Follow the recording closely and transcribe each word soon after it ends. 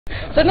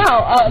So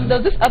now,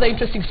 there's this other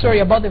interesting story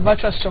about the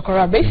Virtuous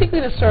Chokora. Basically,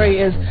 the story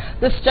is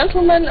this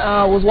gentleman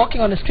was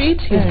walking on the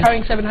street. He's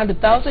carrying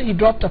 700,000. He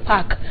dropped a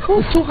pack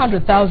with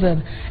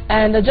 200,000.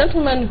 And a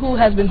gentleman who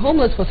has been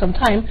homeless for some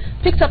time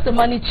picked up the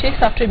money,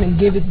 chased after him, and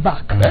gave it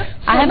back. So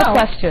I have a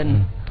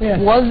question. Yes.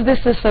 Was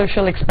this a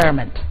social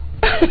experiment?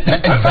 Because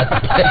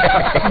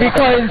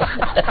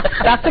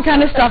that's the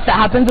kind of stuff that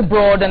happens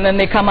abroad, and then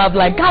they come up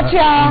like,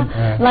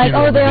 gotcha! Like,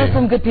 oh, there are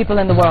some good people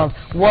in the world.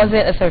 Was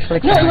it a social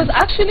experiment? No, it was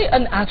actually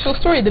an actual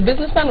story. The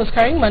businessman was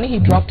carrying money, he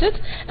dropped it,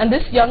 and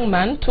this young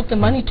man took the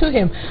money to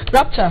him.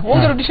 Rapture,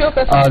 what did you show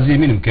first?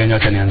 Mimi ni Mkenya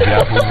utanianzia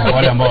hapo.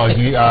 Wale ambao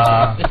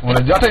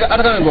unajua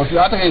hata kama ngo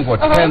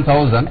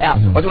 10,000.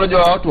 Watu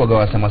unajua watu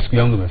wasema siku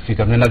yangu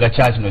imefika. Tunaenda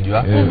church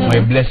unajua my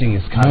blessing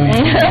is coming.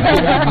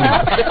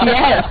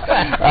 Yes.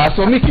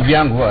 So Miki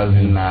yangu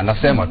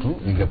nasema tu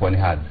ingekuwa ni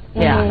hard.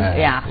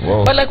 Yeah.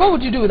 Wow. But like, what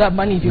would you do with that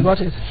money if you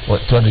got it?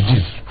 What, 200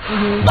 G's?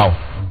 Now.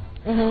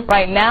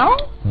 Right now?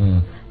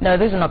 No,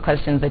 these are not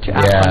questions that you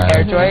ask on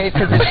air, Joy,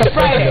 because it's a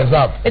Friday.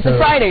 It's a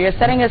Friday, you're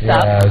setting us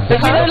up.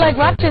 But you know, like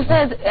Rapture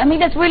says, I mean,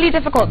 that's really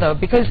difficult though,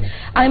 because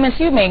I'm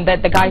assuming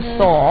that the guy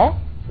saw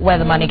where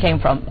the money came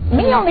from.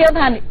 Me, on the other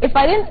hand, if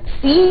I didn't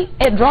see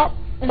it drop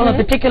from a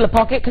particular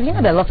pocket, because you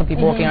know there are lots of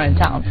people walking around in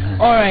town.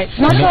 All right.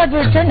 Not sure I'd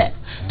return it.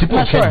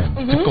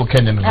 Typical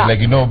Kenyan, like,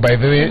 you know, by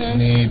the way,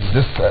 needs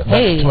this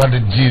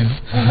 200 G's,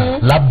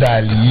 labda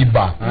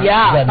aliiba.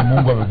 Yeah.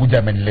 Mungu amekuja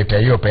ameniletea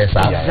hiyo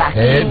pesa.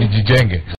 Nijijenge.